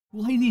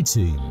Well, hey there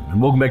team,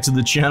 and welcome back to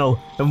the channel,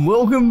 and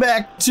welcome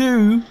back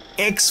to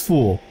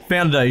X4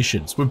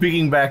 Foundations. We're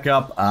picking back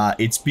up.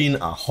 It's been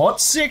a hot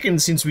second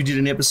since we did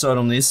an episode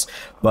on this,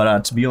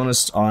 but to be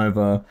honest,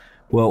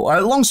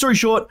 long story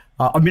short,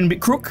 I've been a bit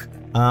crook.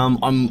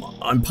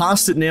 I'm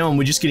past it now, and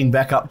we're just getting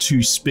back up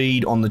to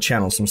speed on the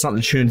channel, so I'm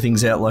starting to churn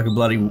things out like a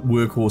bloody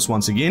workhorse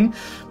once again.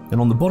 And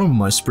on the bottom of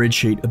my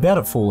spreadsheet, about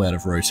to fall out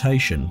of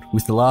rotation,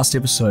 with the last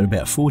episode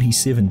about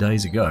 47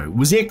 days ago,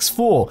 was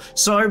X4.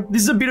 So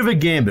this is a bit of a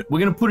gambit. We're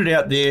going to put it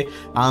out there.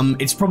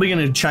 It's probably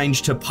going to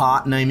change to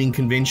part naming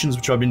conventions,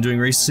 which I've been doing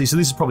recently. So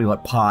this is probably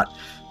like part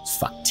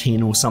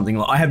 10 or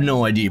something. I have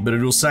no idea, but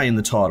it'll say in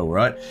the title,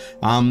 right?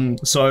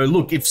 So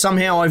look, if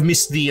somehow I've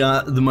missed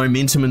the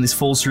momentum and this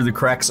falls through the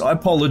cracks, I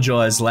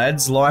apologize,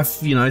 lads.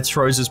 Life, you know,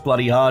 throws us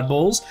bloody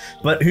hardballs,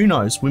 but who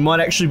knows? We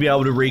might actually be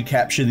able to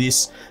recapture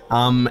this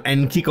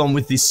and kick on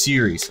with this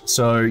series.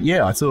 So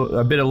yeah,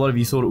 I bet a lot of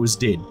you thought it was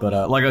dead,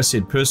 but like I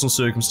said, personal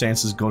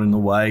circumstances got in the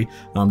way.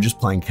 I'm just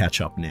playing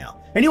catch up now.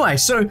 Anyway,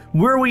 so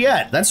where are we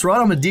at? That's right,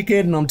 I'm a dickhead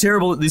and I'm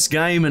terrible at this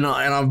game and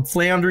I'm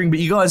floundering, but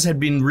you guys have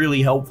been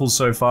really helpful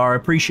so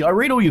far. I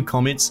read all your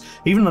comments,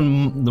 even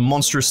the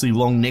monstrously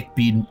long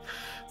neckbeard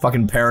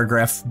fucking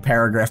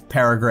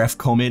paragraph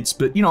comments,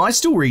 but you know, I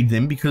still read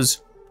them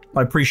because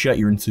I appreciate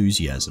your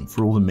enthusiasm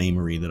for all the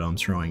memery that I'm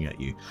throwing at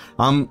you.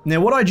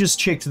 Now what I just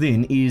checked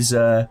then is,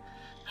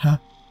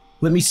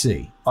 let me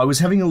see. I was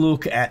having a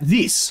look at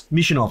this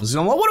mission office,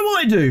 and I'm like, what do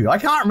I do? I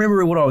can't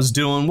remember what I was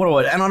doing.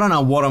 And I don't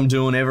know what I'm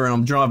doing ever, and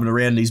I'm driving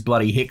around these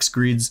bloody hex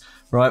grids,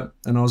 right?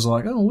 And I was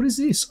like, oh, what is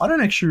this? I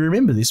don't actually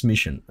remember this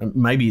mission.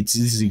 Maybe this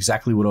is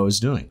exactly what I was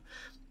doing.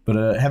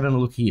 But having a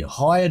look here,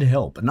 hired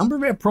help. A number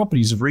of our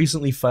properties have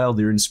recently failed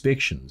their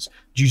inspections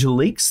due to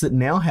leaks that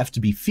now have to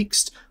be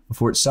fixed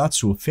before it starts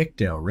to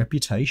affect our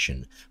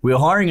reputation. We are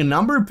hiring a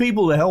number of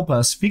people to help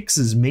us fix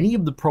as many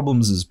of the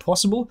problems as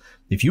possible.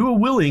 If you are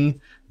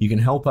willing, you can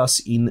help us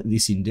in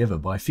this endeavor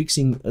by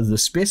fixing the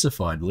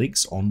specified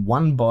leaks on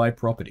one buy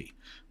property,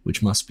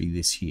 which must be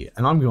this here.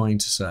 And I'm going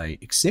to say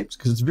accept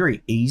because it's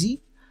very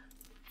easy.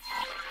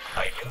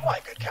 I knew I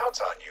could count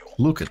on you.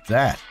 Look at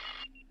that.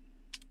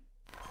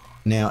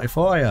 Now, if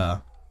I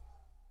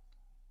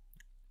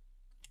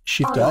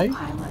Shift A,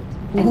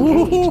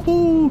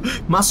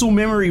 muscle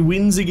memory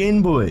wins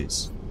again,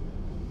 boys.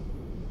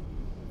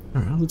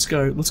 All right, let's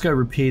go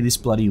repair this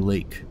bloody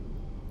leak.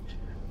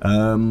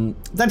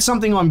 That's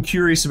something I'm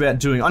curious about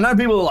doing. I know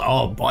people are like,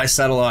 oh, buy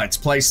satellites,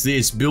 place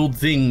this, build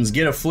things,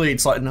 get a fleet.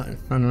 It's like,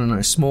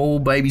 no. Small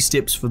baby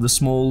steps for the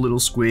small little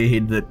square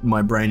head that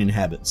my brain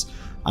inhabits.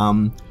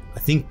 I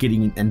think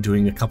getting and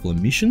doing a couple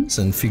of missions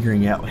and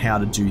figuring out how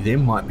to do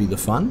them might be the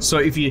fun. So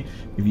if you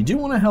do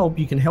want to help,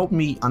 you can help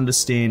me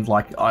understand.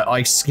 Like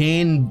I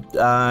scan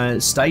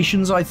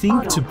stations, I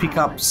think, to pick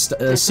up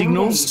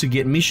signals to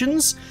get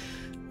missions.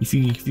 If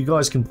you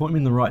guys can point me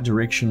in the right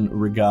direction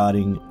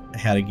regarding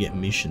how to get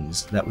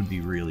missions, that would be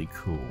really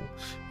cool.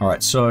 All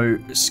right, so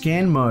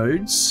scan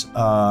modes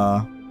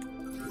are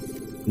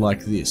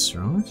like this,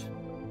 right?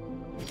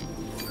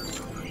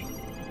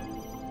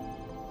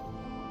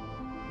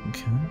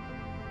 Okay.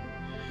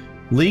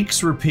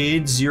 Leaks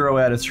repaired, 0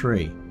 out of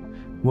 3.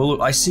 Well, look,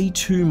 I see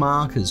 2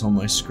 markers on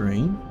my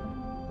screen.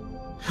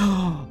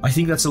 I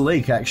think that's a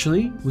leak,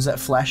 actually. Was that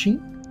flashing?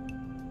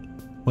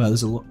 Wow,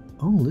 there's a lot.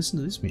 Oh, listen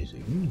to this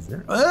music.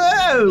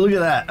 Oh, look at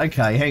that.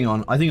 Okay, hang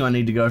on. I think I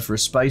need to go for a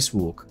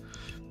spacewalk.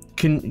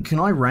 Can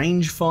I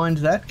range find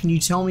that? Can you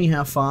tell me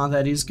how far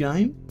that is,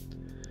 game?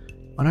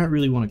 I don't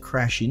really want to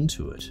crash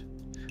into it,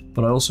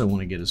 but I also want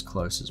to get as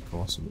close as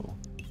possible.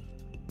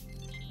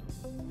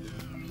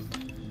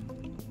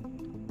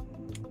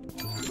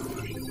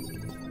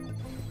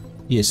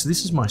 Yeah, so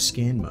this is my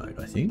scan mode,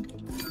 I think.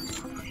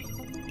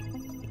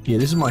 Yeah,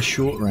 this is my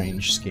short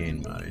range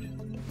scan mode.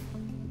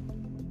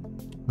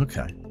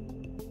 Okay.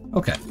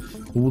 Okay,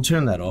 well, we'll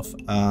turn that off.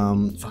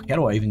 Fuck, how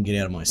do I even get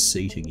out of my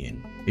seat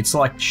again? It's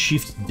like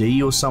Shift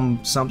D or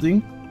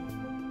something.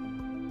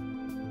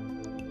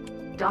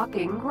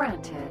 Docking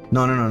granted.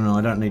 No,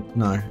 I don't need,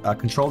 no.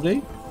 Control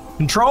D?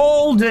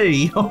 Control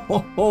D!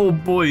 Oh,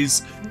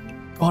 boys.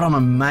 God, I'm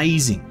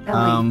amazing.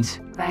 Elite,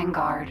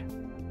 Vanguard.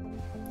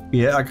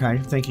 Yeah, okay,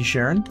 thank you,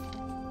 Sharon.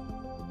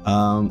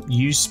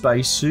 Use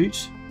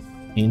spacesuit,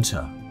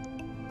 enter.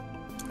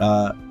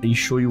 Are you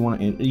sure you want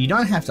to enter? You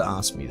don't have to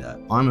ask me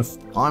that. I'm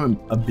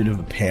a bit of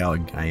a power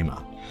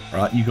gamer,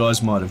 right? You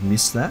guys might have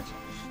missed that.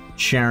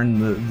 Sharon,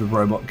 the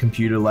robot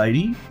computer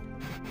lady,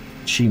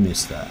 she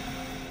missed that.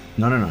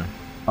 No.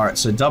 All right,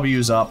 so W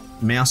is up,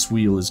 mouse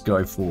wheel is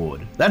go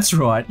forward. That's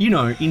right, you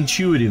know,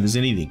 intuitive as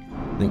anything.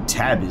 I think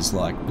tab is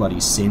like bloody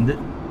send it.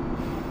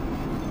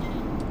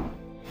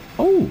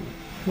 Oh.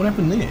 What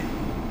happened there?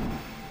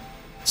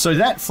 So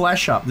that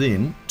flash up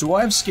then, do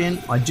I have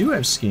scan? I do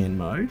have scan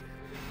mode.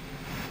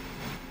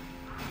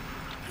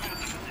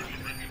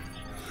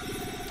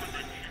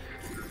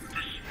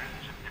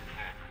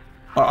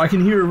 I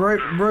can hear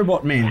a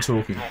robot man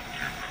talking.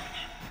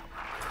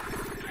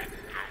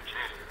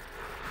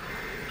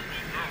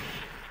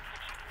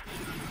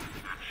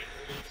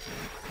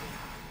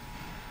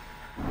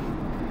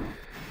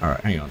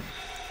 Alright, hang on.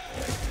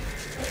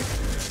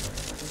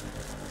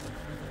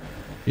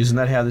 Isn't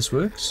that how this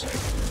works?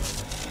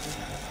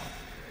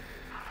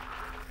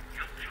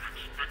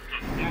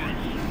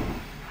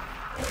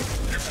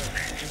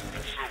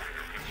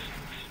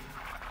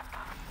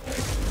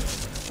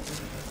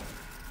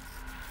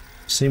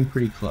 Seem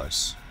pretty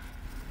close.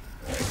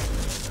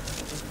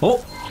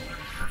 Oh!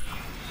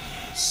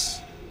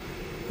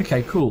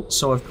 Okay, cool.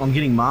 So I'm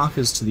getting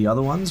markers to the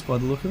other ones by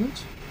the look of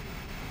it.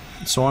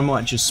 So I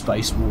might just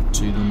spacewalk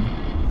to them.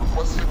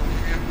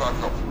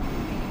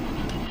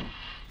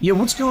 Yeah,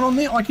 what's going on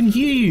there? I can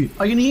hear you.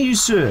 I can hear you,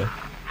 sir.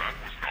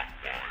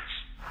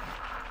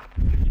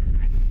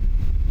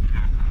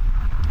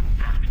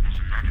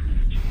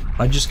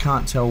 I just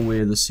can't tell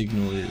where the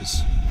signal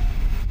is.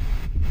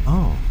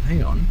 Oh,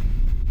 hang on.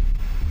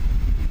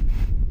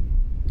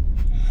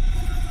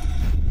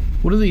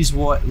 What are these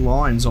white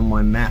lines on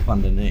my map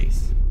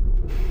underneath?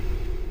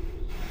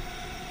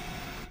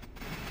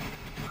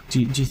 Do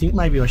you think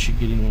maybe I should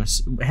get in my...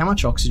 How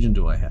much oxygen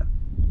do I have?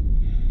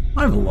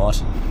 I have a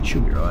lot.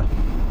 Should be right.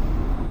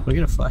 Do I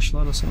get a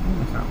flashlight or something?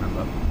 I can't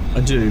remember.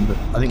 I do, but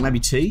I think maybe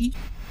tea?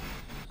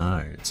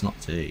 No, it's not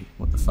tea.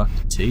 What the fuck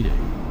did tea do?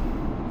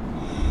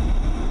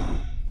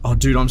 Oh,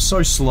 dude, I'm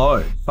so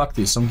slow. Fuck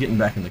this. I'm getting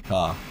back in the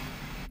car.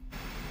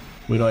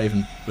 Where'd I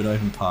even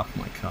park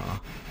my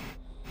car?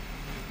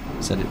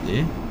 Is that it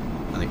there?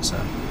 I think so.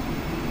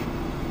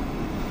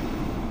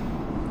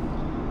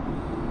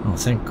 Oh,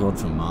 thank God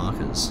for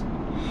markers.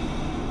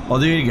 Oh,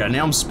 there you go.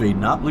 Now I'm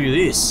speeding up. Look at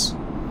this.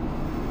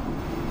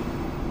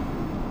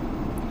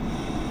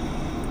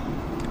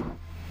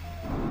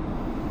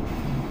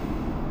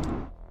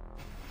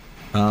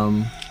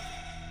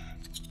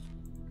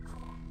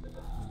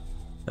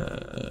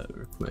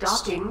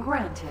 Request. Docking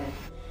granted.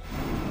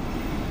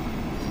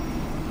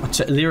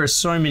 There are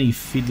so many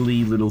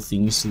fiddly little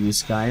things to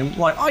this game.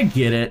 Like, I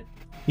get it.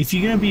 If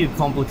you're going to be a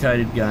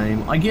complicated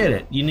game, I get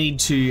it. You need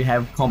to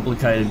have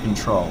complicated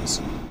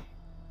controls.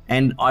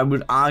 And I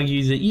would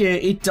argue that, yeah,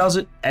 it does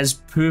it as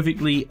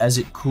perfectly as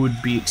it could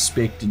be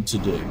expected to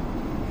do.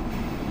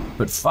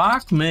 But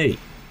fuck me,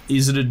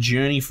 is it a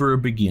journey for a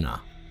beginner?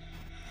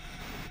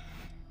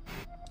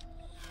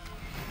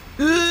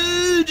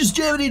 Just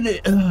jam it in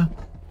there.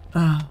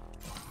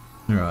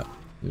 Alright,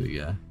 here we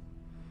go.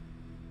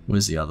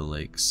 Where's the other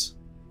leaks?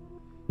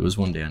 There was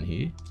one down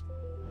here.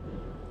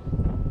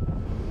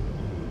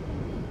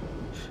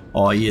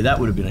 Oh yeah, that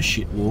would have been a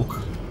shit walk.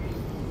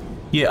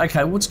 Yeah,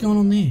 okay, what's going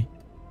on there?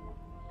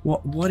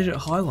 Why did it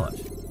highlight?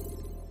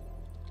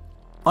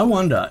 I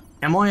wonder,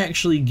 am I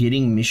actually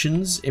getting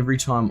missions every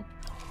time?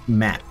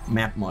 Map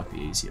might be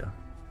easier.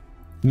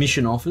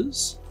 Mission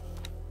offers.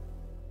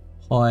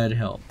 Hired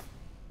help.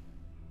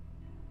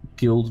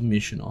 Guild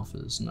mission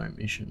offers, no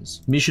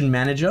missions. Mission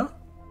manager.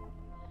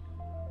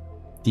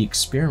 The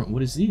experiment,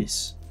 what is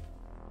this?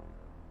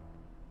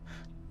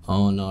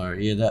 Oh no,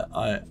 yeah,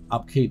 that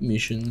upkeep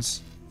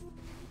missions.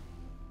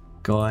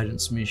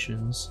 Guidance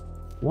missions.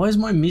 Why is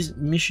my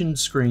mission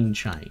screen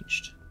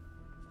changed?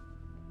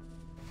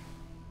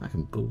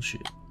 Fucking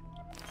bullshit.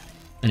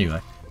 Anyway,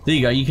 there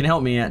you go. You can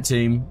help me out,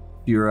 team.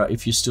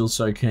 If you're still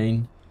so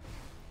keen.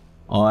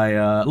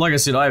 Like I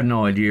said, I have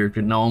no idea if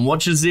no one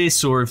watches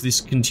this or if this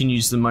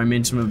continues the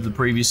momentum of the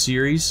previous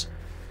series.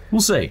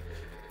 We'll see.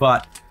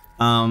 But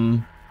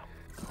I'm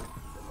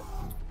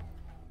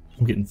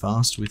getting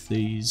fast with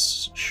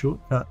these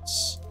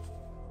shortcuts.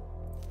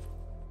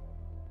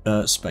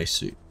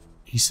 Spacesuit.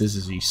 He says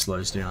as he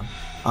slows down.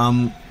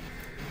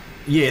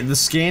 Yeah, the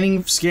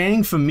scanning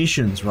for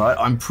missions, right?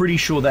 I'm pretty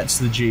sure that's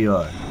the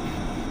GO.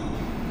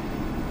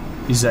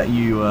 Is that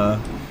you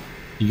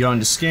go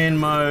into scan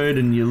mode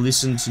and you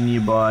listen to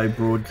nearby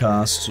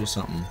broadcasts or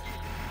something.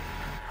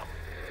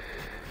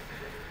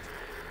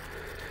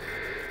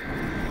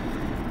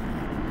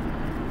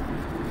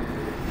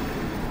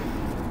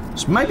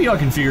 So maybe I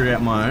can figure it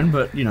out my own,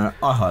 but you know,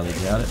 I highly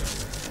doubt it.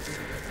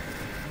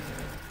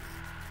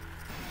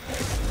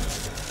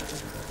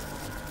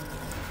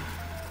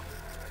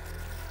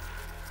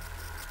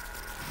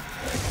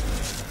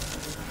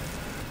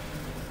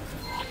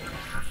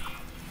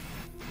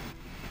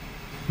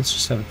 Let's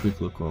just have a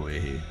quick look while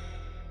we're here.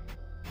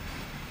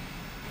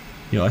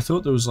 Yeah, I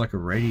thought there was like a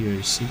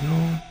radio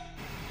signal.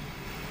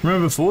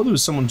 Remember before there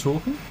was someone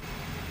talking?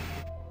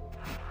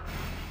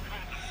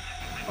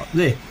 Oh,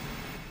 there.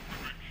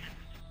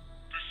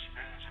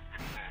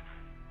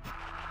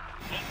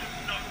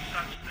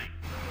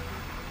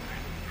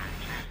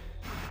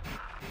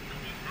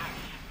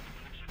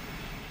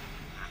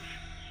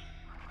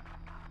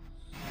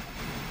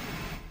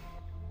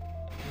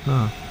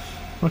 Oh.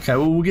 Okay,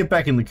 well we'll get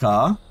back in the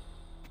car.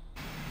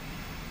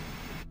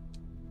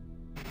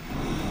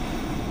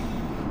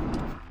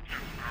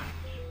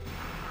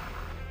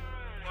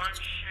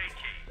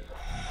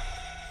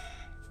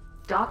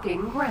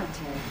 Docking granted.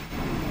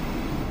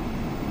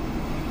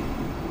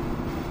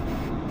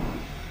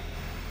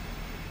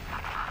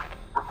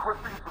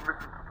 Requesting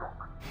permission to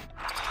dock.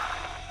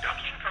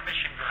 Docking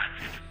permission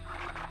granted.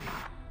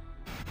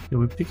 Yeah,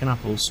 we're picking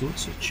up all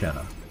sorts of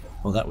chatter.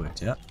 Well, that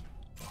worked out.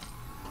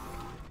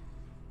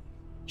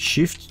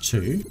 Shift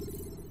 2.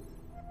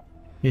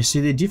 Yeah,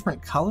 see, they're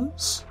different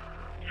colors.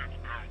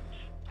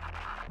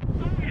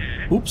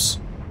 Oops.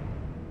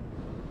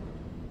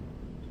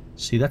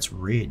 See, that's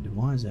red.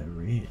 Why is that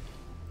red?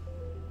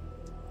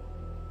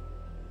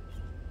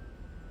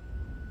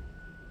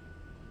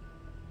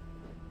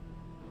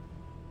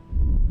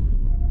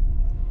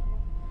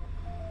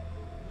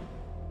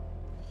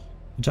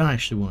 I don't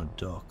actually want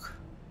to dock.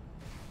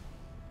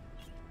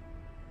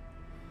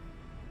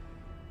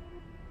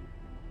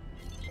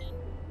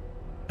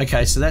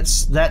 Okay, so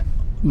that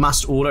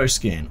must auto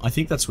scan. I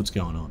think that's what's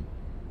going on.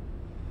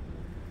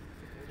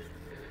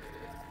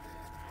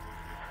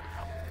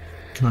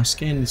 Can I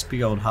scan this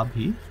big old hub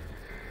here?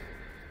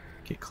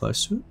 Get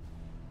close to it.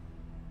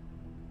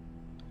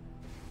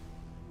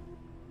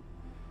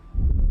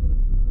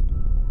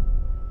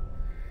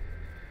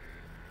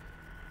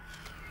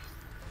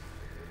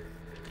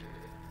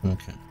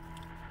 Okay.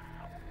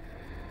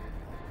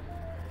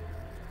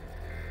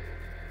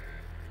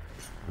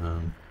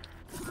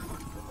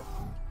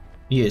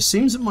 Yeah, it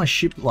seems that my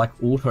ship like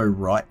auto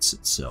writes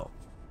itself,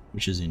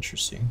 which is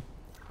interesting.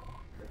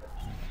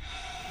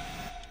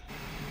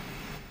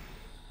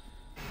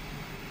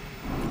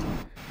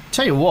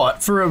 Tell you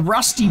what, for a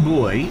rusty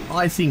boy,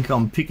 I think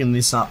I'm picking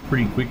this up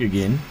pretty quick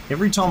again.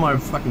 Every time I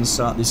fucking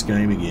start this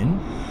game again,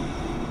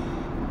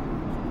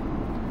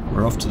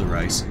 we're off to the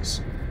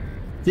races.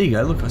 There you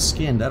go, look, I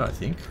scanned that, I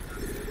think.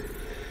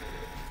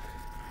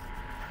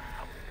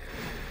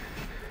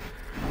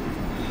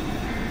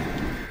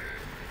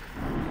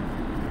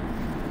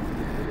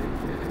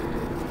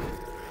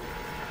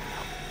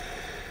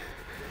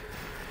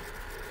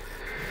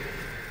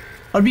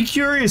 I'd be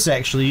curious,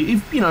 actually,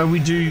 if, you know, we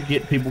do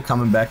get people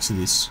coming back to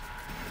this.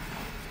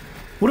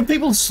 What are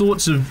people's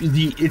thoughts of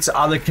its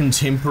other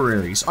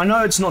contemporaries? I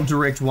know it's not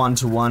direct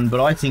one-to-one,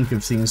 but I think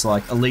of things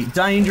like Elite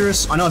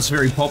Dangerous. I know it's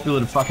very popular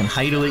to fucking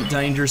hate Elite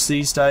Dangerous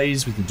these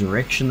days with the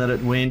direction that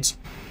it went.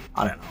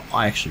 I don't know.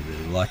 I actually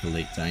really like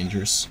Elite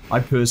Dangerous. I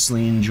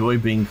personally enjoy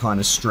being kind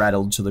of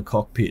straddled to the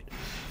cockpit.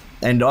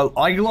 And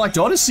I liked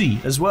Odyssey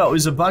as well. It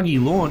was a buggy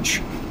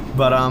launch,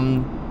 but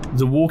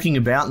the walking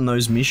about in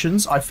those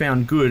missions I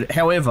found good.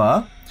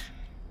 However,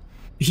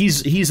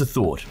 here's a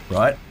thought,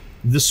 right?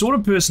 The sort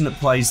of person that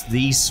plays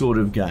these sort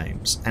of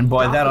games, and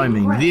by that I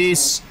mean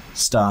this,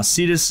 Star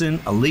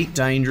Citizen, Elite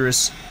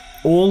Dangerous,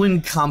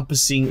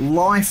 all-encompassing,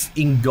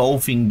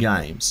 life-engulfing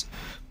games.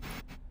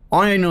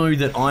 I know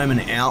that I'm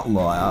an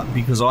outlier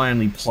because I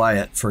only play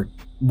it for,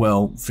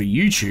 well, for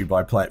YouTube,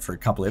 I play it for a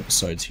couple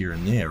episodes here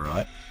and there,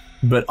 right?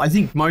 But I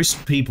think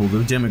most people, the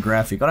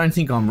demographic, I don't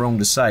think I'm wrong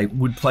to say,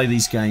 would play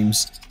these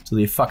games till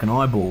their fucking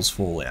eyeballs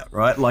fall out,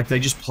 right? Like, they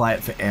just play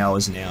it for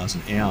hours and hours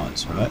and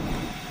hours, right?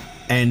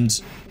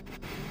 And...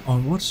 oh,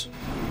 what?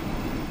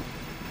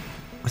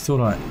 I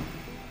thought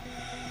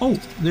oh,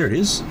 there it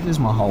is. There's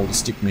my hole to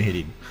stick my head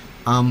in.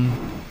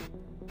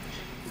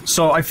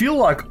 So I feel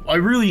like I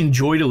really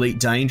enjoyed Elite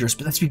Dangerous,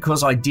 but that's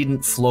because I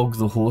didn't flog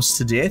the horse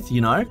to death,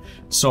 you know?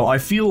 So I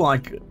feel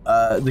like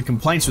the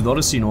complaints with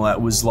Odyssey and all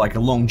that was like a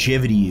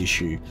longevity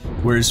issue.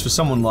 Whereas for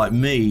someone like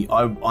me,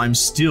 I'm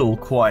still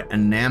quite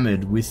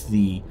enamored with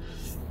the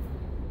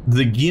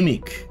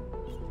gimmick.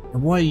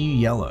 Why are you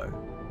yellow?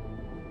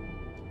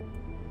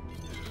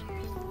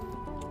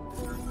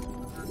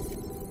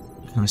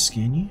 Can I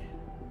scan you?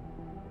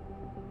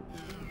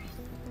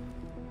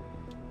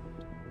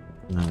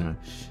 No.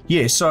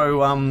 Yeah,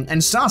 so,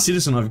 and Star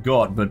Citizen I've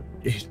got, but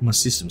my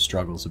system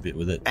struggles a bit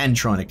with it, and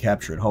trying to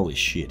capture it, holy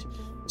shit.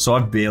 So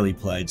I've barely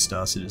played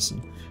Star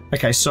Citizen.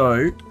 Okay,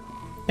 so,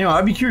 anyway,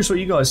 I'd be curious what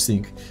you guys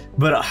think.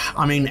 But,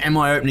 I mean, am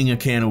I opening a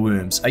can of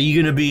worms? Are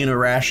you gonna be an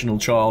irrational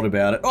child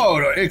about it?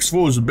 Oh,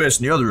 X4 is the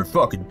best and the other are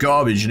fucking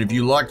garbage, and if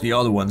you like the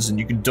other ones, then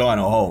you can die in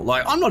a hole.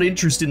 Like, I'm not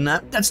interested in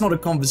that. That's not a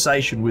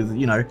conversation with,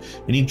 you know,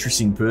 an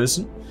interesting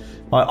person.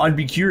 I'd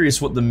be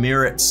curious what the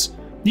merits...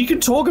 You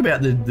can talk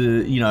about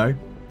the you know,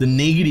 the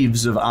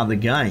negatives of other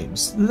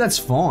games. That's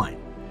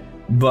fine.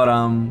 But,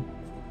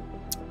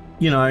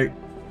 you know,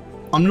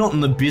 I'm not in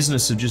the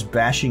business of just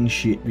bashing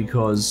shit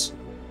because...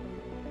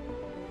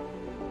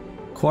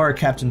 Acquire a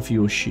captain for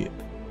your ship.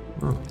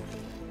 Oh.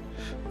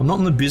 I'm not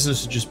in the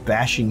business of just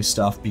bashing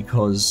stuff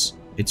because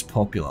it's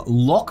popular.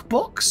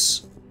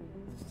 Lockbox?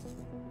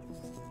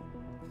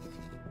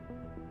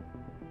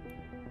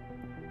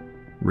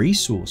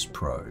 Resource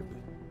probe.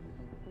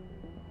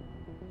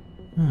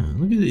 Oh,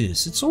 look at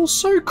this. It's all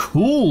so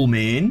cool,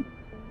 man.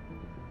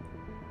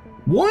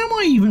 Why am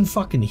I even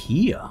fucking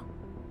here?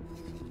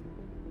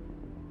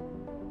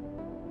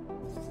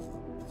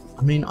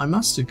 I mean, I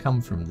must have come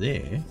from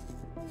there.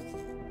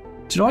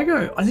 Did I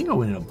go? I think I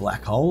went in a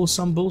black hole or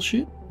some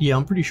bullshit. Yeah,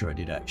 I'm pretty sure I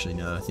did actually,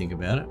 now that I think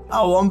about it.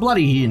 Oh, well, I'm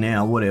bloody here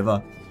now,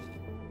 whatever.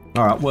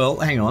 Alright, well,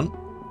 hang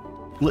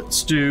on.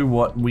 Let's do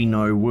what we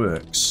know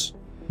works,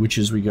 which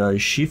is we go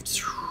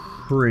Shift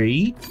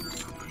 3,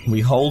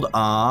 we hold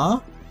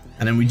R,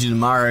 and then we do the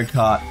Mario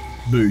Kart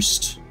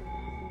boost.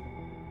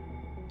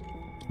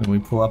 And we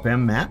pull up our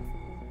map.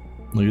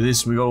 Look at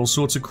this, we got all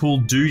sorts of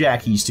cool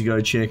doodackies to go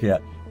check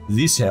out.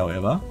 This,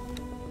 however,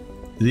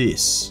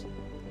 this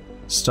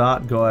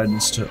Start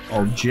guidance to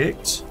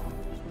object.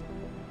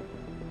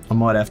 I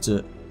might have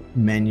to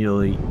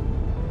manually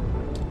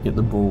get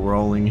the ball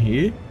rolling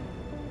here.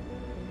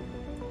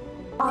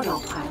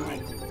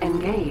 Autopilot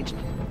engaged.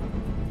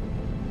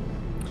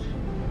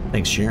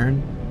 Thanks,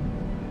 Sharon.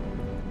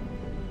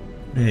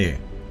 There.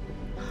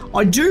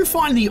 I do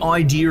find the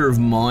idea of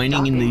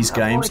mining in these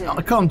games,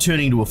 I'm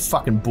turning into a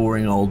fucking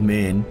boring old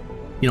man.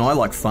 You know, I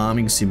like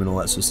Farming Sim and all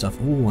that sort of stuff.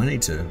 Oh, I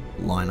need to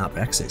line up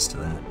access to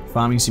that.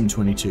 Farming Sim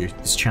 22.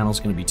 This channel's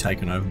going to be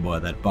taken over by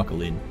that.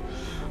 Buckle in.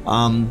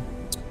 What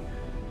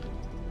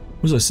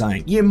was I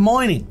saying? Yeah,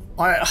 mining.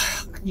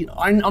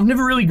 I've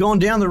never really gone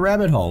down the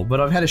rabbit hole, but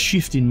I've had a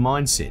shift in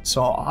mindset.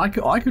 So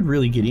I could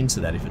really get into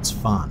that if it's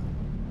fun,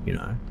 you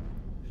know.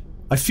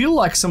 I feel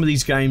like some of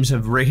these games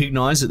have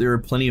recognized that there are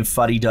plenty of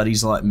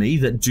fuddy-duddies like me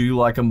that do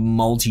like a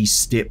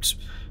multi-stepped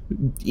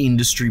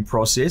industry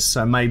process.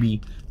 So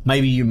maybe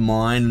you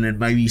mine and then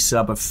maybe you set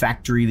up a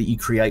factory that you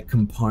create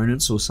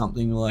components or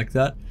something like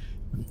that.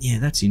 Yeah,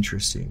 that's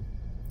interesting.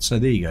 So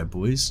there you go,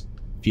 boys.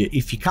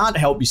 If you can't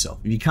help yourself,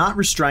 if you can't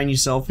restrain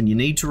yourself and you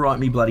need to write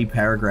me bloody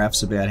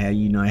paragraphs about how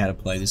you know how to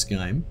play this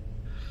game,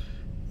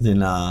 then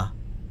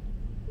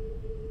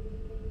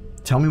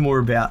tell me more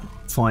about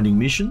finding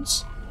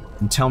missions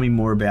and tell me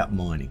more about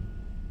mining.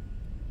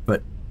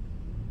 But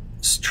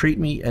treat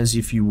me as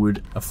if you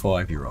would a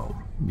 5-year-old,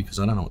 because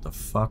I don't know what the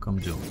fuck I'm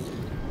doing.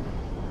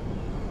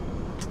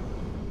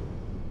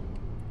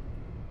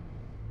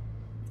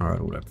 Alright,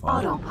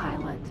 autopilot.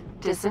 Autopilot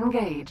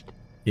disengaged.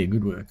 Yeah,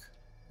 good work.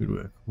 Good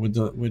work.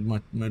 Where'd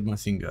my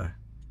thing go?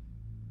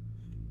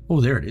 Oh,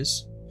 there it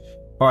is.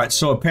 Alright,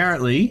 so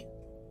apparently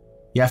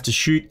you have to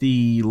shoot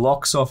the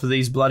locks off of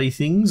these bloody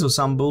things or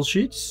some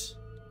bullshit.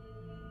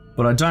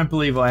 But I don't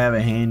believe I have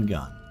a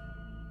handgun.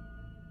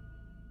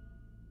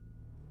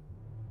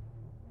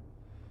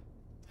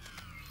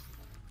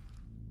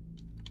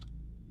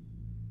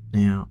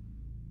 Now,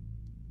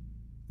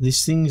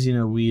 this thing's in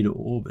a weird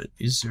orbit.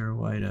 Is there a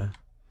way to...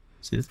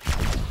 See,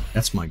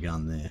 that's my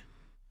gun there.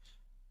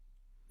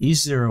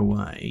 Is there a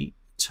way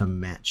to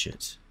match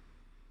it?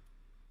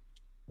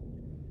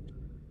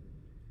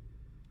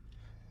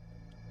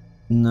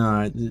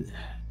 No.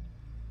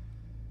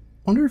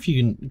 Wonder if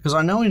you can, because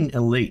I know in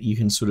Elite you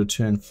can sort of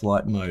turn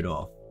flight mode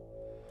off.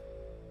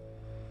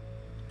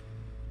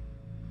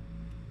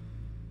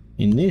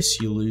 In this,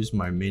 you lose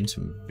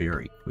momentum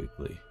very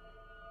quickly.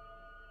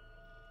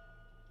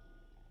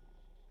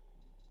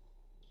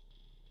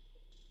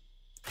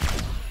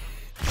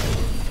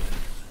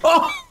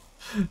 Oh!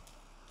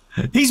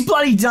 He's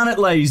bloody done it,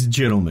 ladies and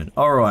gentlemen.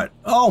 Alright.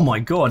 Oh my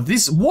god,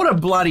 what a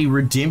bloody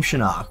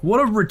redemption arc.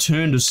 What a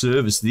return to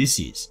service this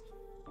is.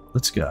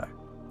 Let's go.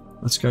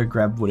 Let's go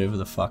grab whatever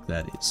the fuck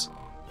that is.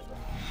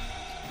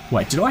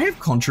 Wait, did I have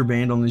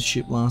contraband on this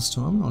ship last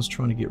time? I was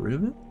trying to get rid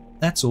of it?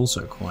 That's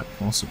also quite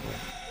possible.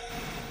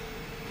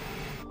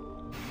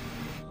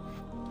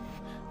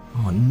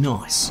 Oh,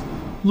 nice.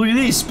 Look at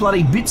this,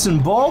 bloody bits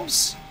and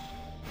bobs.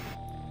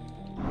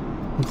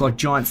 Look like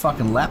giant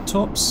fucking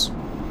laptops.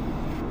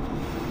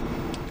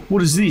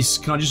 What is this?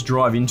 Can I just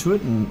drive into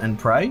it and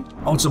pray?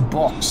 Oh, it's a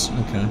box.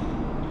 Okay.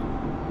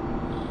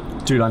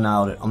 Dude, I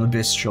nailed it. I'm the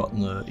best shot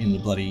in the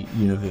bloody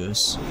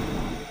universe.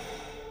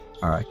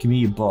 Alright, give me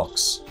your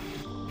box.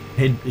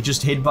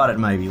 Just headbutt it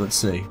maybe, let's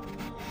see.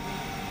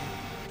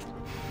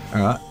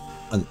 Alright,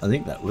 I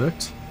think that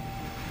worked.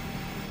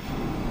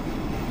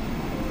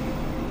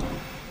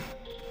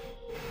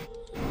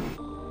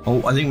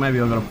 Oh, I think maybe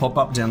I've got a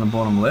pop-up down the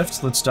bottom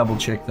left. Let's double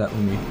check that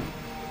with me.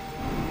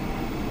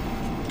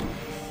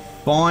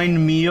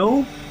 Fine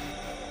meal.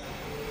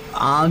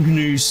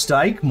 Agnew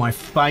steak, my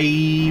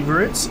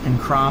favourite, and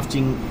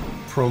crafting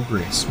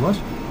progress. What?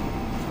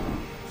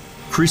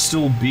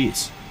 Crystal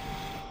bit.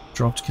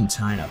 Dropped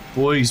container.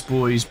 Boys,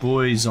 boys,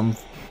 boys,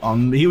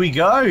 here we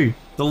go.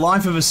 The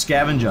life of a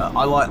scavenger.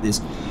 I like this.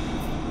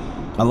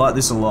 I like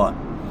this a lot.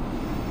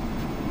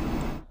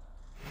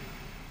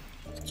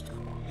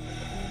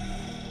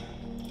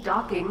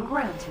 Docking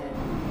granted.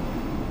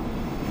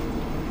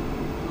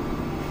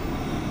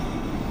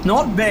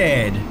 Not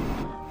bad.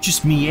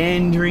 Just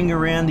meandering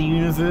around the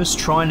universe,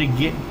 trying to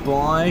get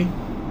by.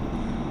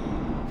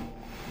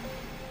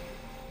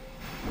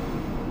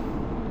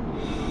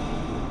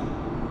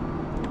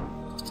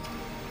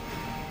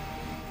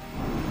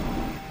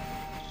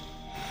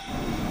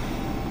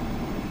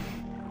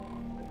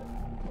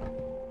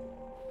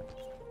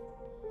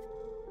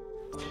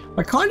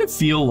 I kind of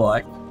feel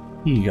like,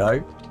 here you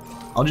go,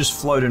 I'll just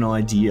float an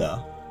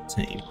idea,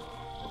 team.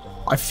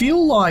 I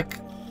feel like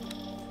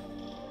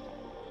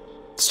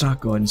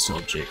start guidance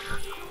object.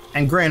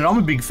 And granted, I'm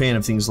a big fan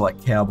of things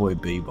like Cowboy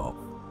Bebop,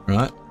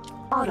 right?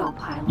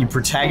 Autopilot. Your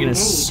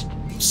protagonists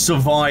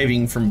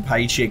surviving from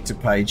paycheck to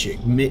paycheck,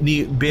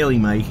 barely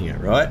making it,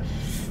 right?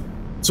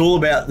 It's all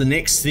about the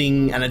next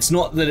thing, and it's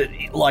not that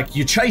it, like,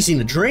 you're chasing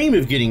the dream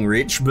of getting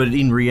rich, but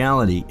in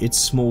reality, it's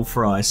small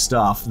fry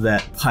stuff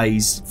that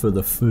pays for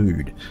the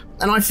food.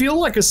 And I feel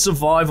like a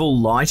survival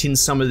light in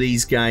some of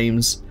these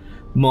games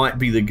might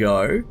be the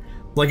go.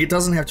 Like, it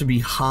doesn't have to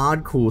be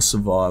hardcore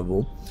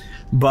survival,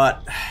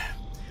 but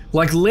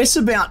like less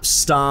about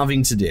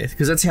starving to death,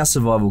 because that's how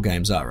survival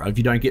games are, right? If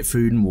you don't get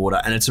food and water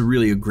and it's a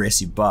really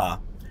aggressive bar,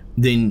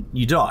 then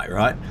you die,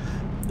 right?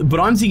 But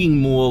I'm thinking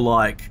more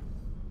like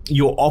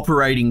your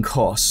operating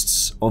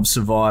costs of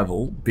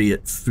survival, be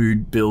it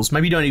food bills,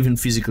 maybe you don't even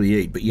physically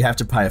eat, but you have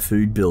to pay a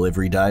food bill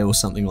every day or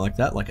something like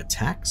that, like a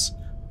tax.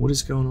 What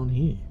is going on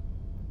here?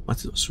 I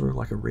saw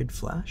like a red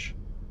flash.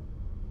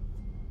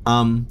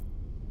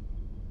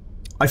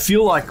 I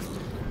feel like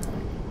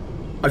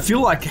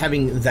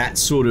having that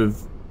sort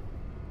of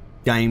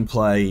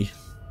gameplay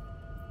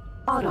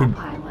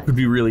Autopilot could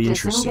be really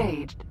interesting.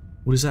 disengaged.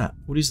 What is that?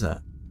 What is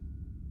that?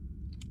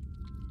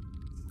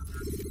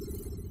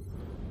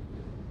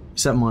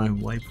 Is that my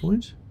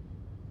waypoint?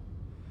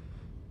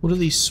 What are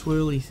these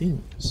swirly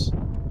things?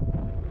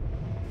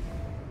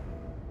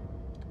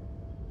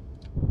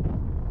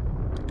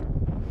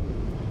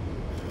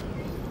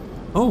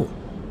 Oh.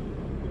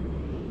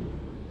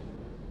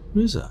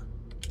 What is that?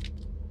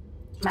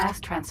 Mass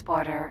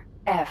transporter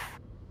F.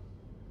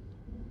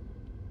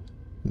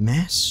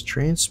 Mass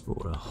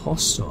transporter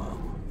hostile.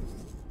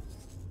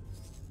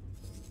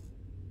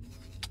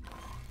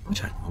 I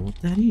don't know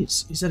what that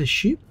is. Is that a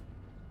ship?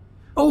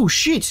 Oh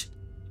shit!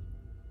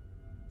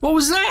 What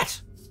was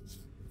that?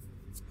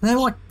 Are they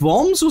like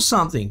bombs or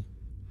something?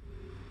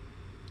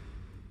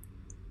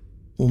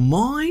 Or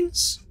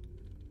mines?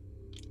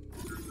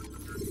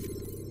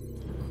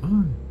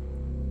 Oh.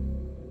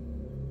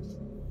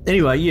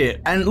 Anyway, yeah,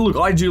 and look,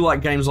 I do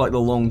like games like The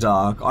Long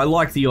Dark. I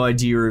like the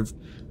idea of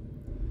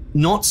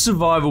not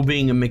survival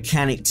being a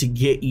mechanic to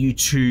get you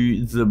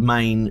to the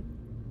main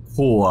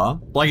core,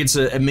 like it's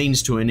a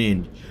means to an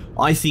end.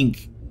 I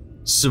think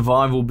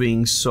survival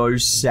being so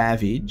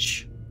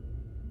savage.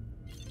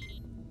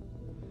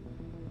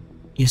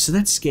 Yeah, so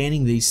that's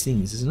scanning these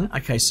things, isn't it?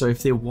 Okay, so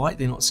if they're white,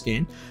 they're not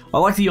scanned. I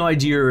like the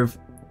idea of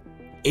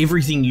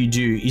everything you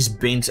do is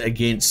bent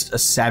against a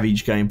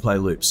savage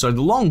gameplay loop. So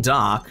The Long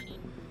Dark,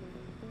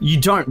 you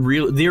don't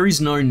really, there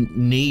is no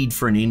need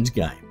for an end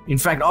game. In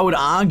fact, I would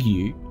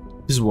argue,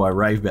 this is why I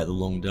rave about The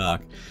Long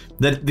Dark,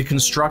 that the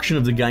construction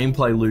of the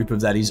gameplay loop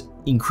of that is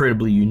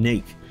incredibly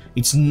unique.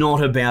 It's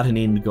not about an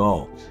end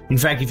goal. In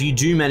fact, if you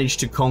do manage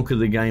to conquer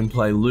the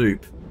gameplay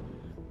loop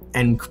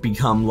and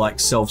become like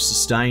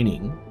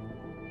self-sustaining,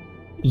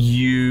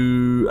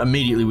 you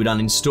immediately would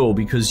uninstall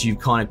because you've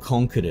kind of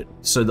conquered it.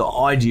 So the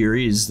idea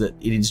is that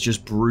it is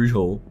just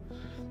brutal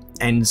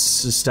and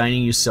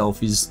sustaining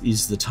yourself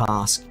is the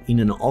task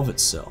in and of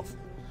itself.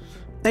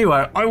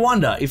 Anyway, I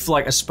wonder if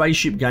like a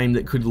spaceship game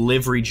that could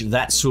leverage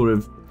that sort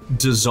of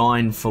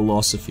design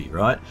philosophy,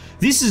 right?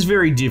 This is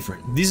very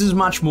different. This is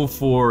much more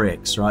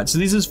 4X, right? So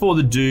this is for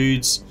the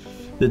dudes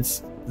that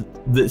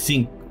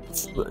think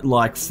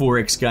like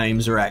 4X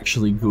games are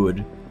actually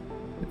good.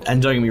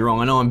 And don't get me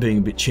wrong, I know I'm being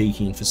a bit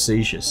cheeky and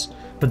facetious,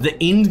 but the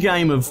end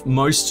game of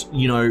most,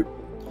 you know,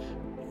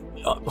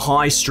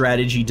 high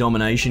strategy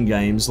domination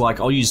games, like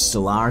I'll use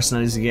Stellaris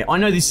and again. I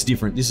know this is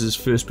different, this is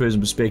first person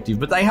perspective,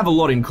 but they have a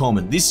lot in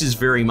common. This is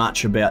very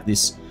much about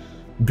this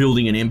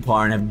building an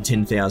empire and having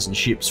 10,000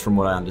 ships from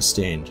what I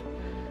understand.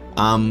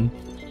 And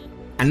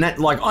that,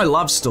 like, I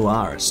love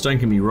Stellaris, don't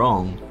get me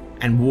wrong,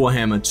 and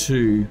Warhammer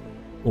 2,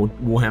 or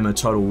Warhammer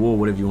Total War,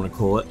 whatever you want to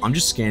call it. I'm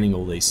just scanning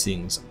all these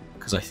things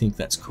because I think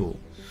that's cool.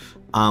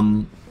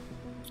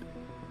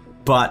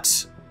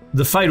 But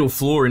the fatal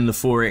flaw in the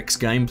 4X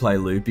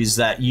gameplay loop is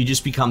that you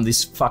just become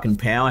this fucking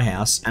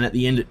powerhouse, and at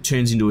the end it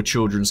turns into a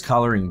children's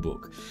coloring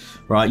book,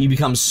 right? You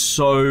become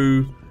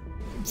so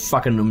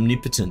fucking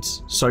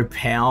omnipotent, so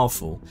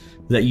powerful,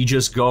 that you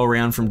just go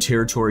around from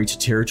territory to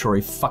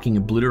territory fucking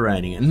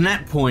obliterating it. And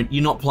at that point,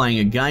 you're not playing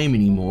a game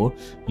anymore,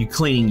 you're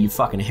cleaning your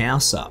fucking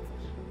house up,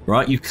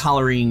 right? You're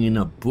coloring in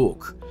a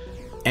book.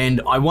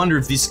 And I wonder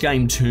if this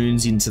game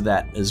turns into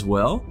that as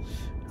well.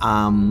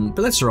 But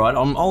that's all right,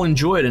 I'll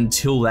enjoy it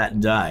until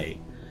that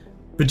day.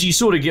 But do you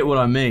sort of get what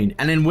I mean?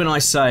 And then when I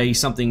say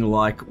something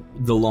like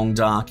The Long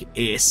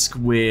Dark-esque,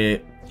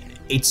 where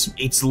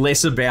it's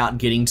less about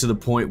getting to the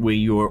point where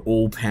you're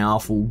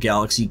all-powerful,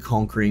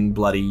 galaxy-conquering,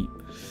 bloody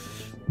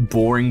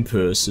boring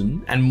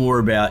person, and more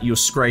about you're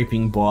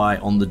scraping by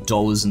on the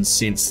dollars and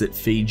cents that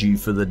feed you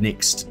for the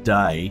next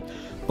day.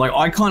 Like,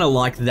 I kind of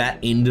like that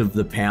end of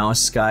the power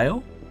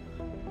scale.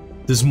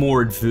 There's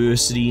more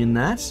adversity in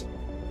that.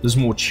 There's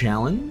more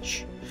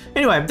challenge.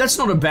 Anyway, that's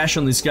not a bash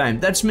on this game.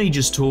 That's me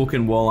just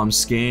talking while I'm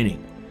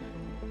scanning.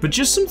 But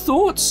just some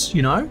thoughts,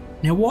 you know?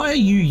 Now, why are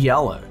you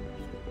yellow?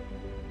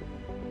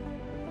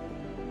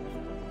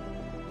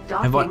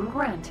 Docking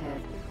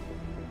granted.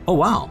 Oh,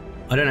 wow.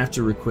 I don't have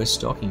to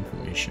request docking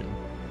permission.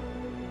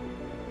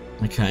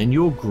 Okay, and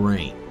you're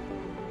green.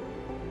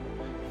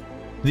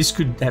 This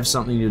could have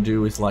something to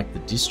do with, like, the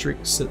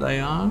districts that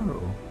they are,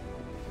 or...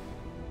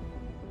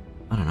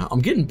 I don't know.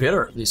 I'm getting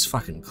better at this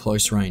fucking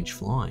close range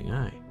flying,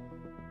 eh?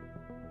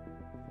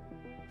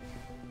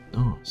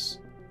 Nice.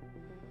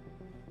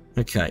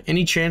 Okay,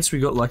 any chance we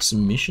got like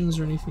some missions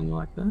or anything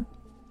like that?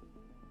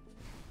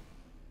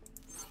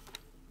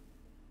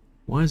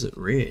 Why is it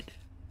red?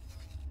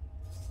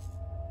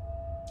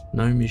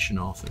 No mission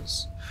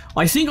offers.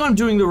 I think I'm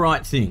doing the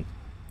right thing.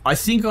 I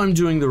think I'm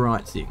doing the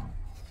right thing.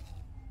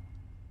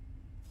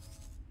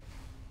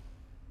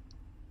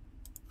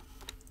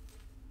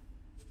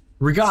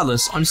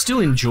 Regardless, I'm still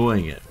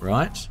enjoying it,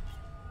 right?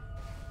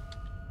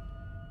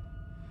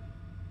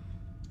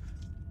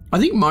 I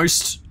think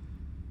most...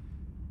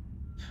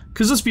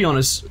 Because let's be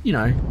honest, you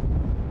know,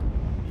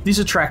 this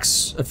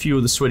attracts a few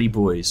of the sweaty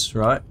boys,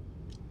 right?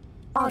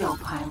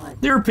 Autopilot.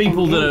 There are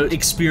people that are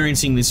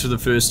experiencing this for the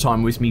first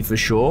time with me for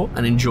sure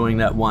and enjoying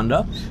that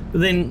wonder.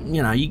 But then,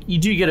 you know, you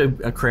do get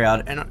a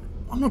crowd, and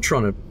I'm not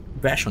trying to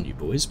bash on you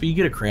boys, but you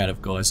get a crowd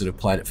of guys that have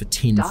played it for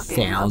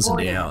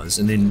 10,000 hours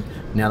and then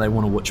now they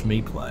want to watch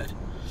me play it.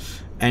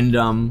 And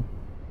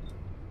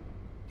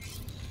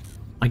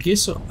I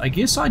guess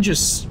I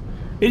just...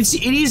 It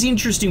is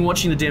interesting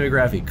watching the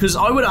demographic, because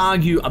I would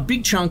argue a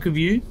big chunk of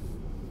you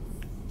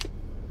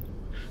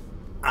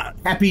are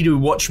happy to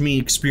watch me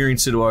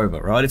experience it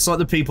over, right? It's like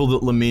the people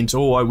that lament,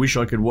 oh, I wish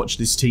I could watch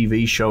this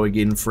TV show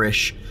again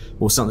fresh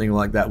or something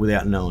like that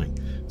without knowing.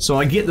 So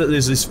I get that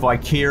there's this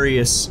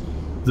vicarious,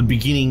 the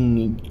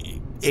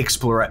beginning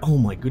exploration. Oh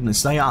my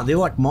goodness, they're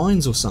like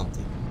mines or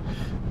something.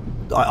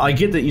 I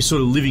get that you're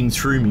sort of living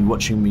through me,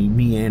 watching me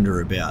meander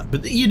about,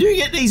 but you do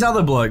get these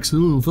other blokes,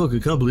 oh fuck, I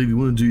can't believe you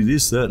want to do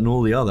this, that and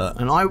all the other,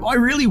 and I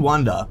really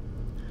wonder,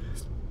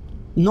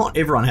 not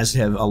everyone has to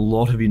have a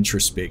lot of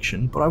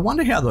introspection, but I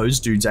wonder how those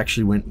dudes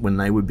actually went when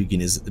they were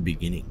beginners at the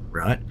beginning,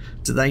 right?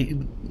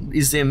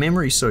 Is their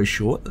memory so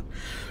short that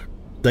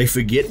they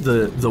forget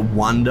the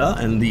wonder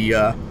and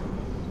the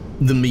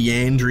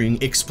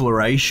meandering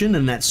exploration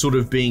and that sort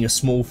of being a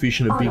small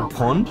fish in a big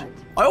pond?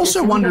 I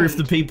also wonder if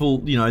the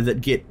people, you know,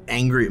 that get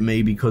angry at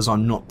me because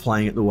I'm not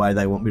playing it the way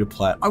they want me to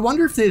play it, I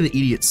wonder if they're the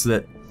idiots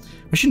that,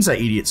 I shouldn't say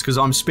idiots because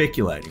I'm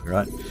speculating,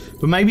 right?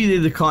 But maybe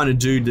they're the kind of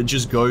dude that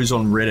just goes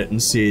on Reddit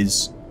and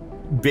says,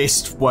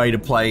 best way to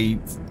play,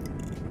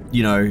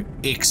 you know,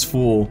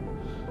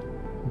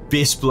 X4,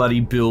 best bloody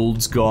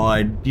builds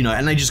guide, you know,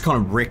 and they just kind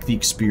of wreck the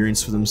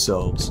experience for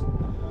themselves.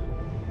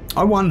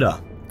 I wonder,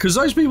 because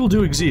those people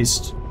do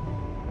exist.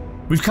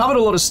 We've covered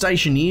a lot of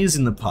stationeers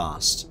in the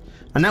past.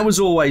 And that was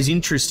always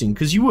interesting,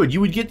 because you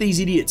would get these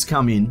idiots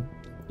come in,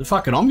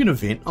 fuck it, I'm gonna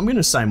vent, I'm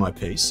gonna say my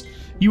piece.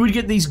 You would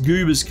get these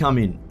goobers come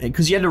in,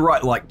 because you had to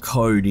write like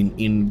code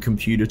in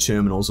computer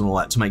terminals and all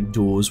that to make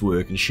doors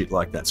work and shit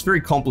like that. It's very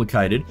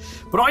complicated,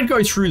 but I'd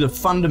go through the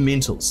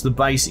fundamentals, the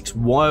basics.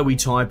 Why are we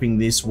typing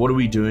this? What are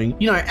we doing?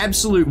 You know,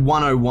 absolute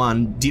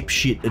 101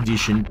 dipshit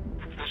edition.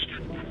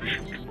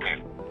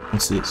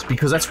 What's this?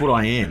 Because that's what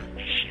I am.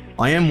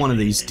 I am one of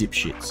these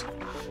dipshits.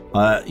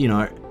 You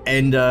know,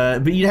 and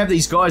but you'd have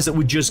these guys that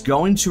would just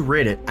go into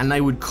Reddit and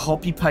they would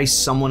copy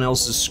paste someone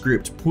else's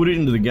script, put it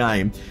into the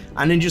game,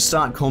 and then just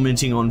start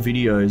commenting on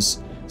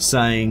videos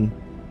saying,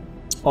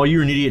 oh,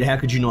 you're an idiot, how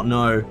could you not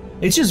know?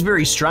 It's just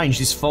very strange,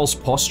 this false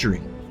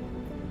posturing.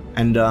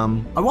 And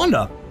I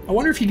wonder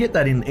if you get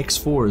that in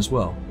X4 as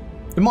well.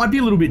 It might be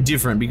a little bit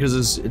different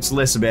because it's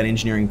less about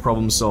engineering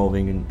problem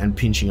solving and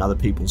pinching other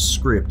people's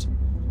script.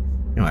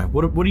 Anyway,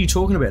 what are you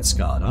talking about,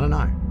 Scarlet? I don't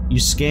know. You're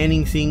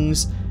scanning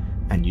things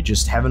and you're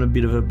just having a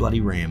bit of a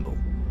bloody ramble.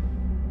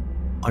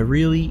 I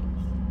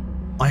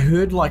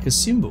heard like a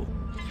signal.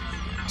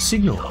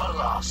 Your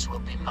loss will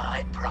be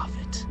my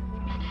profit.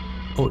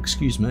 Oh,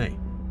 excuse me.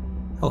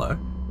 Hello.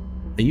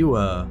 Are you,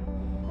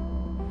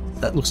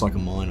 that looks like a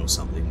mine or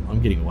something.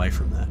 I'm getting away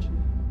from that.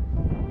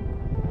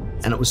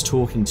 And it was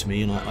talking to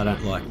me and I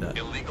don't like that.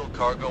 Illegal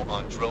cargo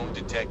on drone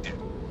detected.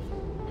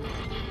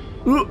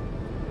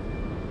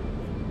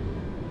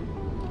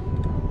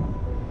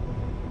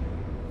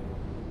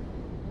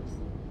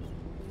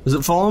 Does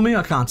it follow me?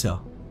 I can't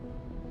tell.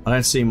 I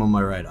don't see him on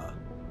my radar.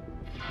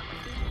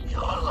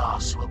 Your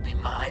loss will be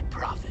my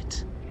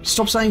profit.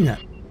 Stop saying that.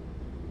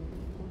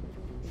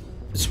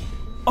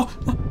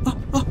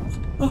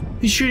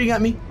 He's shooting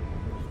at me.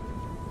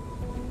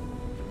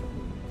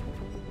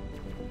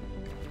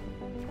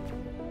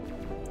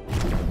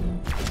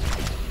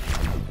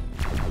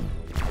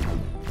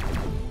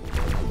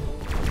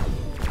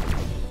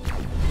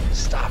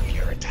 Stop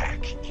your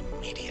attack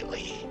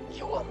immediately.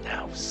 You will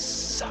now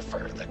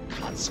suffer the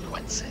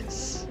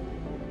consequences.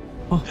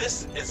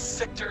 This is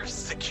Sector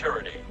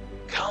Security.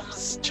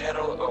 Comms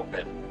channel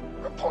open.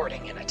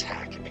 Reporting an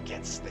attack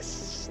against this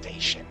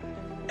station.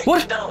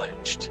 What?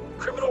 Acknowledged.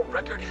 Criminal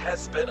record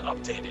has been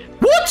updated.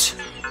 What?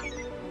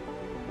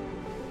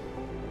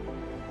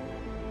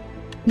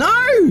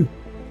 No!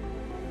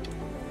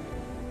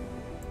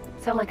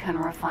 Silicon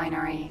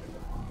refinery.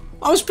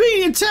 I was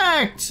being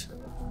attacked!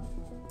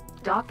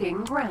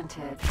 Docking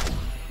granted.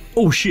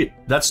 Oh shit,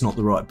 that's not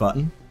the right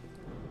button.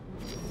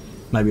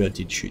 Maybe I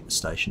did shoot the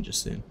station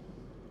just then.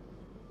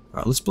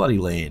 Alright, let's bloody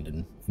land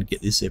and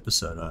get this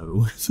episode over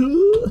with.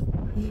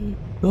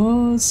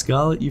 Oh,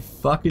 Scarlet, you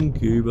fucking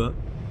goober.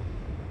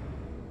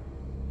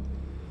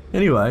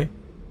 Anyway,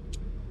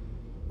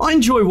 I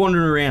enjoy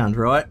wandering around,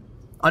 right?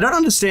 I don't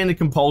understand the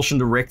compulsion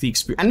to wreck the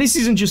experience. And this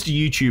isn't just a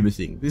YouTuber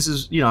thing. This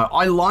is, you know,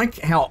 I like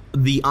how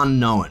the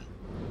unknown.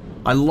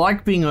 I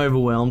like being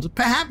overwhelmed.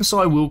 Perhaps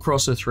I will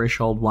cross a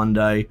threshold one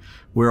day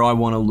where I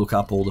want to look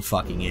up all the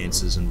fucking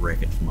answers and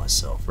wreck it for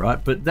myself,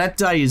 right? But that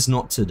day is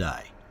not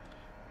today.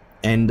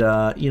 And,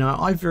 you know,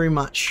 I very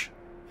much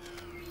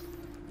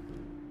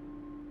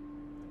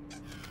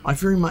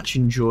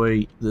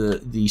enjoy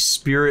the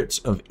spirit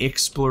of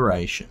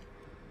exploration.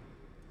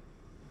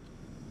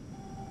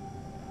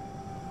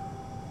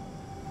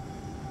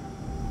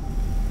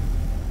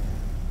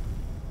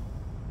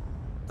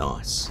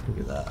 Nice. Look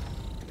at that.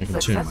 I can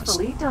turn myself.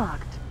 Successfully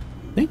docked.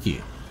 Thank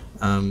you.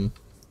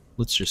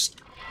 Let's just...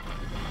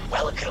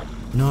 Welcome.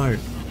 No,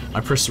 I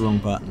pressed the wrong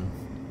button.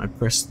 I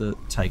pressed the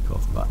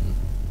takeoff button.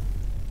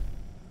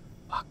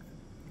 Fuck.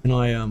 Can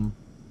I,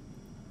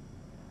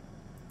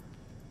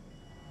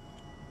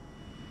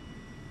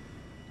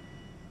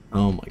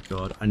 Oh my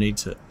god, I need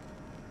to...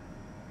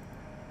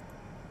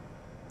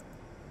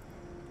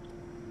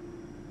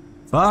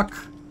 Fuck!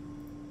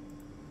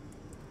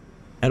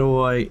 How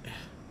do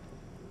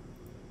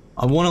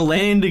I want to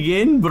land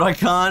again, but I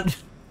can't.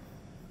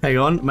 Hang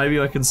on, maybe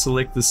I can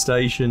select the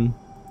station.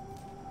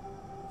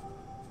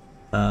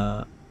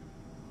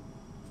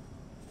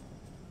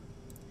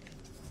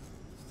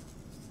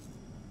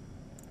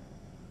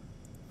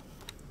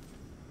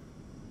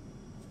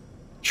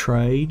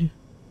 Trade.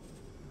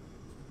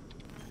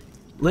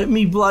 Let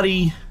me...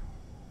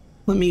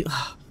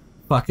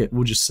 Fuck it,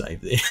 we'll just save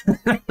there.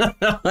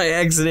 I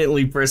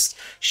accidentally pressed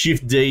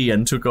Shift D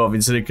and took off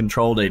instead of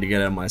Control D to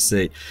get out of my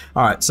seat.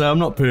 Alright, so I'm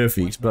not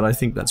perfect, but I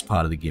think that's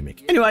part of the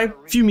gimmick. Anyway,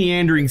 a few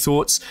meandering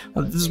thoughts.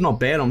 This is not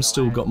bad, I'm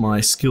still got my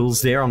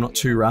skills there, I'm not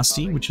too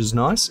rusty, which is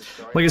nice.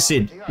 Like I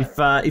said,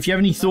 if you have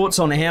any thoughts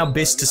on how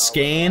best to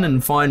scan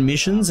and find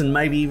missions and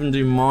maybe even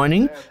do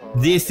mining,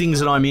 they're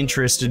things that I'm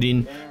interested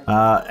in,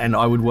 and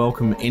I would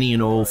welcome any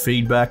and all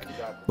feedback.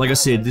 Like I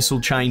said, this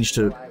will change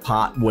to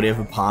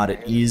whatever part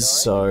it is,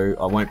 so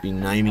I won't be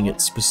naming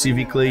it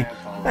specifically.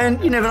 And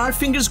you never know,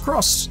 fingers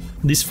crossed,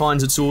 this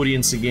finds its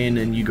audience again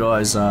and you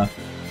guys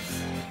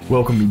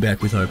welcome me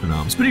back with open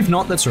arms. But if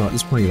not, that's alright,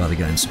 there's plenty of other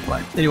games to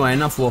play. Anyway,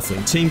 enough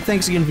waffling. Team,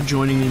 thanks again for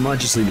joining me. Might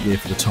just leave it there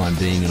for the time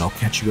being, and I'll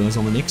catch you guys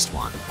on the next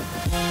one.